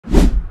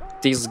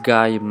This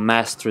guy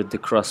mastered the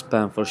cross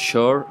spam for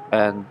sure,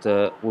 and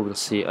we will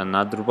see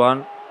another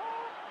one.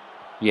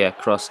 Yeah,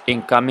 cross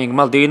incoming.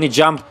 Maldini,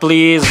 jump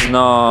please.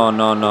 No,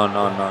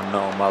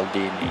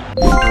 Maldini.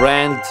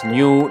 Brand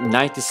new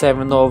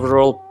 97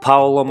 overall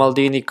Paolo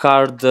Maldini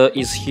card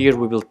is here.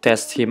 We will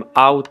test him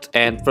out.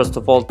 And first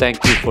of all,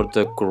 thank you for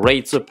the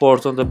great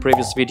support on the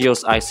previous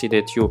videos. I see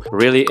that you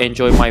really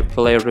enjoy my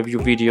player review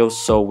videos,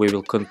 so we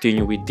will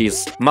continue with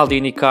this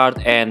Maldini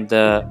card. And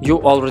you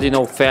already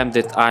know, fam,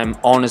 that I'm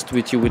honest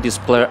with you with this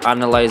player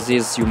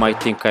analysis. You might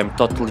think I'm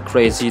totally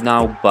crazy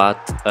now, but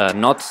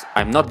I'm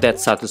not that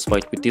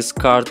satisfied with this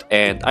card,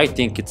 and I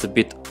think it's a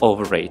bit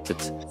overrated.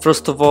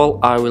 First of all,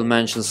 I will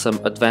mention some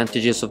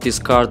advantages of this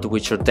card,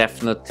 which are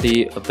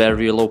definitely a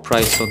very low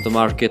price on the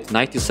market.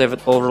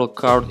 97 overall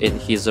card, and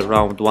he's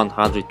around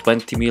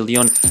 120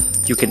 million.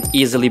 You can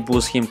easily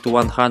boost him to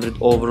 100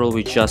 overall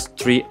with just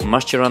 3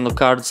 Mascherano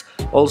cards.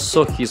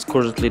 Also, he's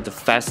currently the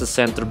fastest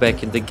center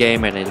back in the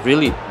game, and I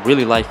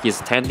really like his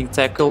standing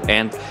tackle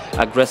and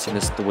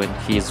aggressiveness when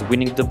he's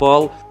winning the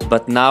ball.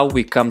 But now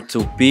we come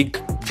to big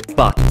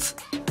but.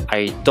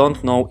 I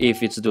don't know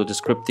if it's due to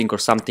scripting or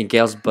something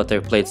else, but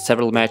I've played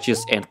several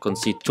matches and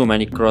conceded too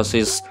many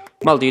crosses.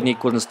 Maldini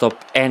couldn't stop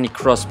any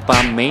cross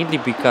spam, mainly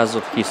because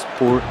of his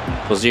poor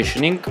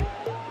positioning.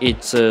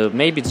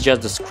 Maybe it's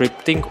just the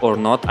scripting or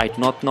not, I do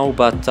not know,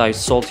 but I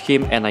sold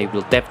him and I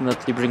will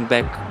definitely bring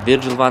back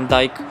Virgil van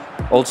Dijk.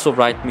 Also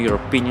write me your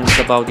opinions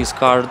about this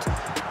card,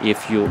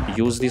 if you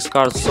use this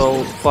card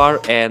so far.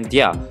 And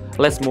yeah,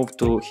 let's move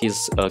to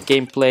his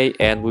gameplay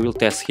and we will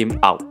test him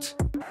out.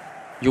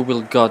 You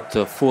will get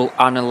the full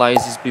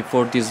analysis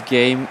before this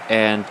game,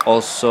 and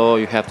also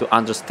you have to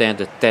understand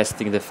that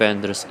testing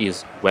defenders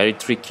is very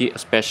tricky,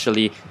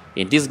 especially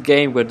in this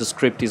game where the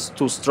script is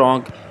too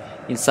strong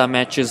in some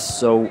matches.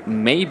 So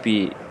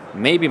maybe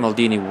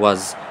Maldini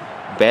was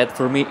bad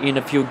for me in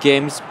a few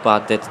games,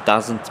 but that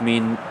doesn't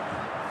mean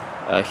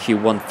he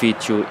won't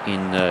fit you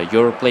in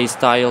your play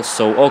style.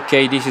 So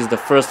okay, this is the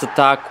first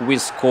attack. We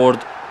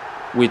scored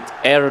with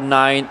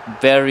R9,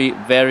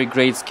 very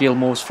great skill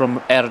moves from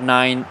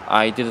R9.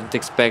 I didn't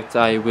expect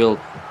I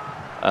will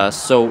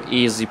so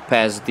easy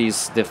pass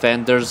these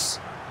defenders.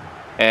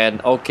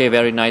 And okay,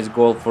 very nice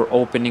goal for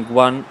opening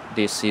one.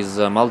 This is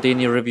a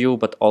Maldini review,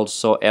 but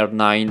also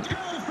R9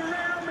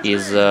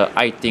 is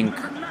I think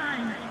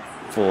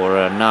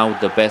for now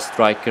the best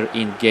striker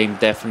in game,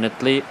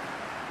 definitely.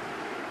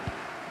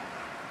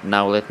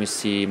 Now let me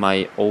see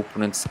my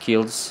opponent's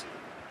skills.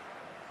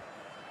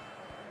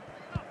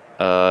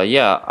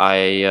 Yeah,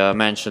 I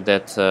mentioned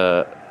that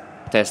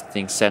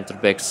testing center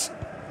backs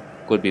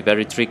could be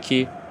very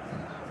tricky.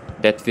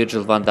 That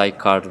Virgil van Dijk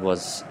card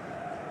was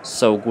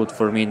so good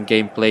for me in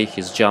gameplay.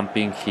 His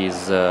jumping,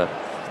 his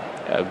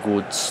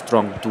good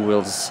strong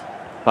duels,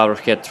 power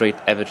head rate,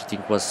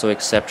 everything was so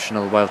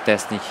exceptional while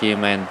testing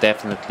him, and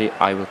definitely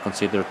I will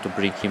consider to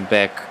bring him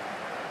back.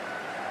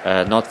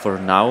 Not for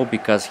now,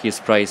 because his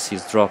price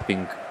is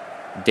dropping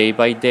day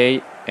by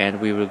day and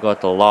we will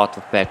get a lot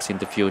of packs in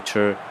the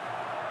future.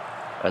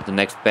 The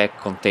next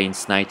pack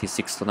contains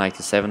 96 to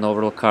 97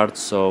 overall cards,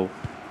 so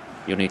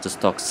you need to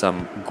stock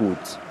some good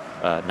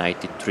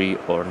 93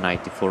 or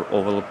 94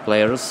 overall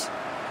players.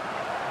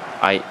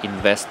 I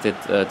invested,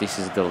 this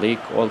is the leak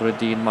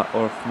already in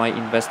my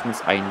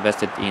investments. I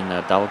invested in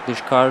a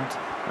Dalglish card,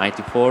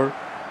 94.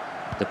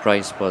 The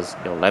price was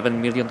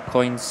 11 million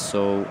coins,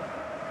 so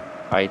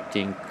I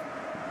think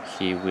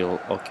he will,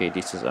 okay,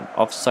 this is an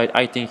offside.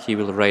 I think he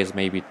will raise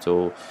maybe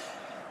to,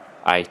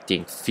 I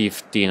think,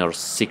 15 or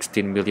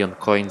 16 million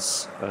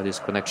coins. This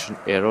connection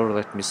error,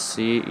 let me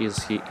see,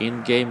 is he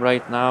in game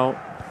right now?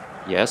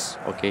 Yes,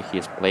 okay, he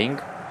is playing.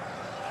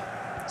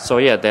 So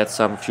yeah, that's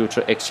some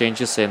future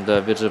exchanges, and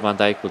Virgil van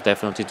Dijk will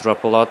definitely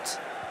drop a lot.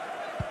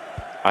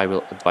 I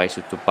will advise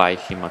you to buy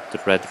him at the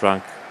red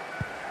rank,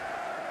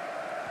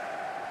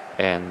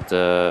 and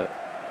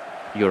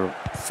you're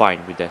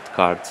fine with that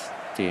card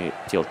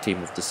till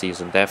team of the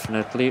season,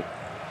 definitely.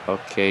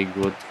 Okay,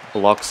 good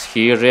blocks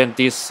here, and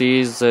this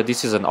is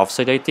an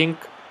offside, I think.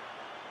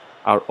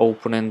 Our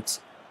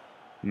opponent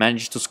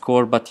managed to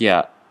score, but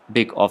yeah,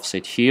 big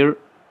offside here.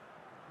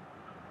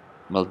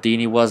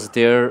 Maldini was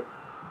there.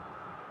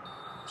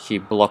 He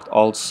blocked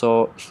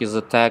also his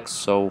attack.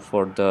 So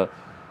for the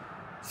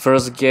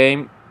first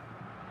game,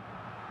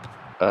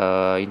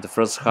 in the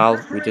first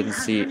half, we didn't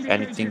see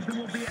anything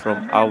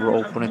from our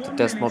opponent to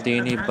test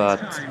Maldini,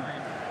 but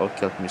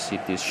okay, let me see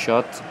this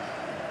shot.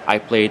 I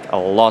played a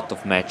lot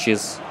of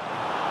matches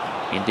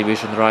in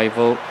Division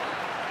Rival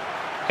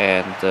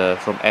and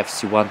from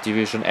FC1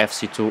 Division,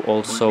 FC2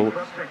 also,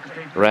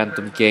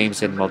 random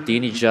games, and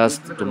Maldini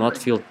just do not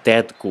feel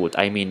that good.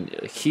 I mean,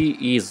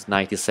 he is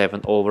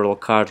 97 overall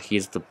card,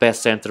 he's the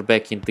best center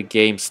back in the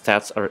game,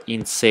 stats are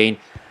insane.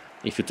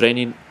 If you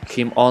train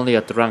him only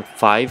at rank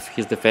 5,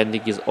 his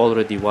defending is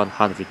already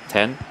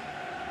 110,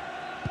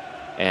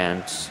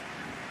 and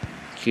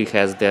he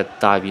has that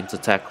dive into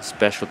tackle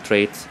special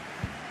trait,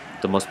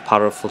 the most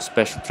powerful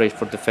special trait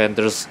for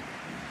defenders.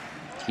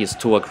 He's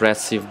too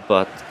aggressive,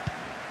 but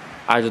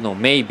I don't know,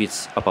 maybe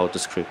it's about the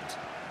script.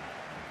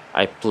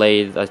 I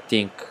played, I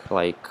think,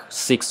 like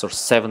 6 or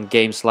 7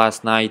 games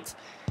last night.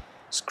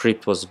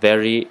 Script was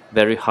very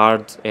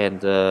hard,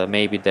 and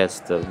maybe that's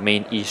the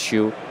main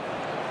issue.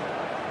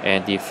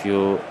 And if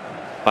you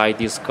buy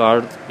this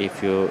card,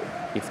 if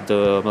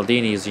the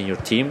Maldini is in your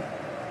team,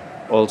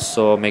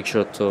 also make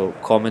sure to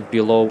comment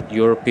below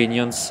your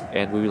opinions,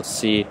 and we will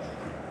see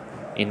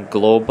in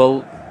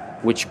global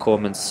which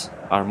comments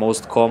are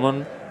most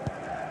common.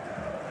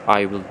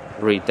 I will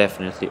read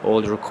definitely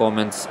all your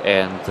comments,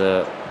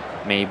 and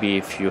maybe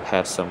if you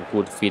have some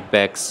good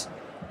feedbacks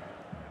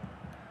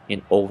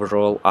in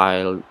overall,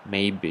 I'll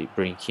maybe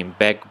bring him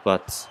back.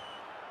 But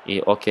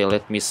okay,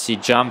 let me see,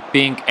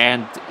 jumping,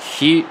 and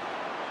he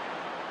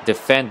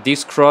defend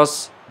this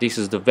cross. This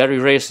is the very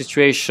rare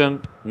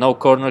situation, no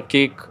corner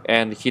kick,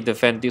 and he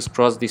defend this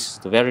cross. This is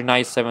the very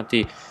nice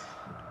 70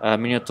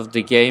 minute of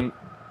the game.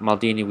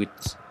 Maldini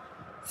with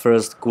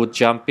first good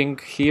jumping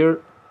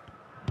here.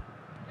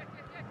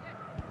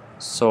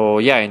 So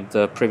yeah, in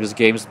the previous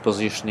games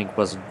positioning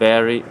was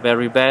very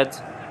bad,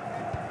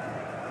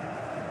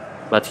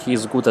 but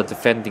he's good at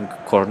defending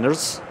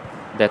corners,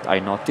 that I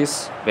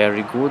notice,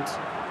 very good.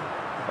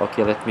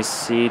 Okay, let me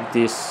see,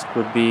 this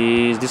could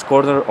be this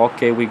corner.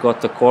 Okay, we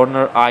got the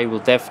corner. I will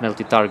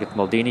definitely target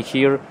Maldini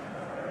here.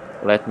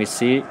 Let me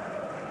see,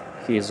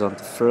 he's on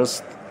the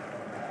first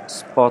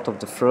spot of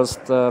the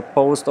first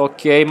post.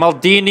 Okay,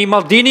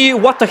 Maldini,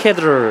 what a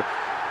header!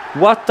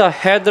 What a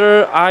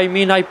header! I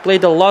mean, I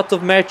played a lot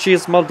of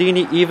matches.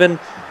 Maldini even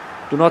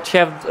do not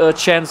have a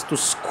chance to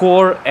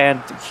score,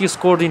 and he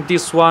scored in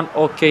this one.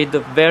 Okay, the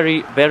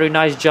very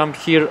nice jump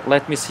here.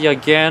 Let me see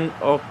again.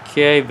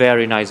 Okay,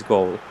 very nice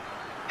goal.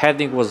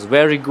 Heading was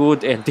very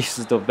good, and this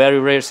is the very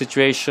rare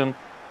situation.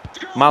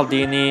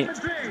 Maldini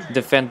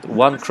defend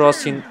one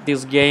cross in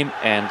this game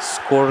and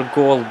score a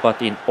goal,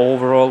 but in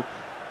overall,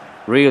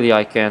 really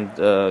I can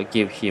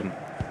give him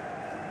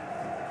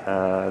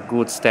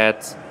good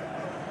stats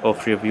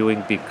of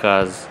reviewing,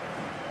 because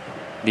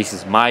this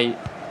is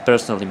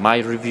personally my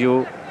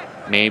review.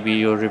 Maybe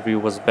your review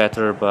was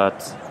better,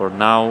 but for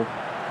now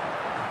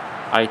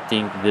I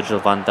think Virgil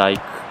van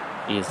Dijk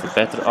is the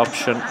better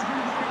option.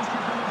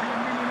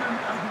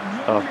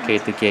 Okay,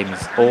 the game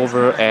is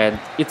over, and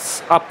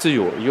it's up to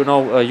you. You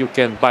know, you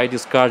can buy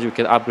this card, you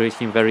can upgrade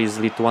him very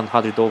easily to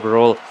 100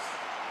 overall,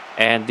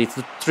 and it's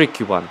a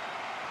tricky one.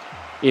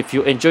 If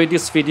you enjoyed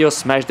this video,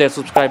 smash that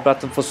subscribe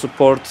button for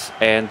support,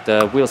 and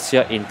we'll see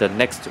you in the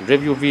next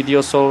review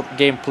videos or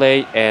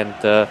gameplay,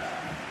 and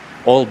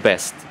all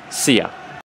best. See ya.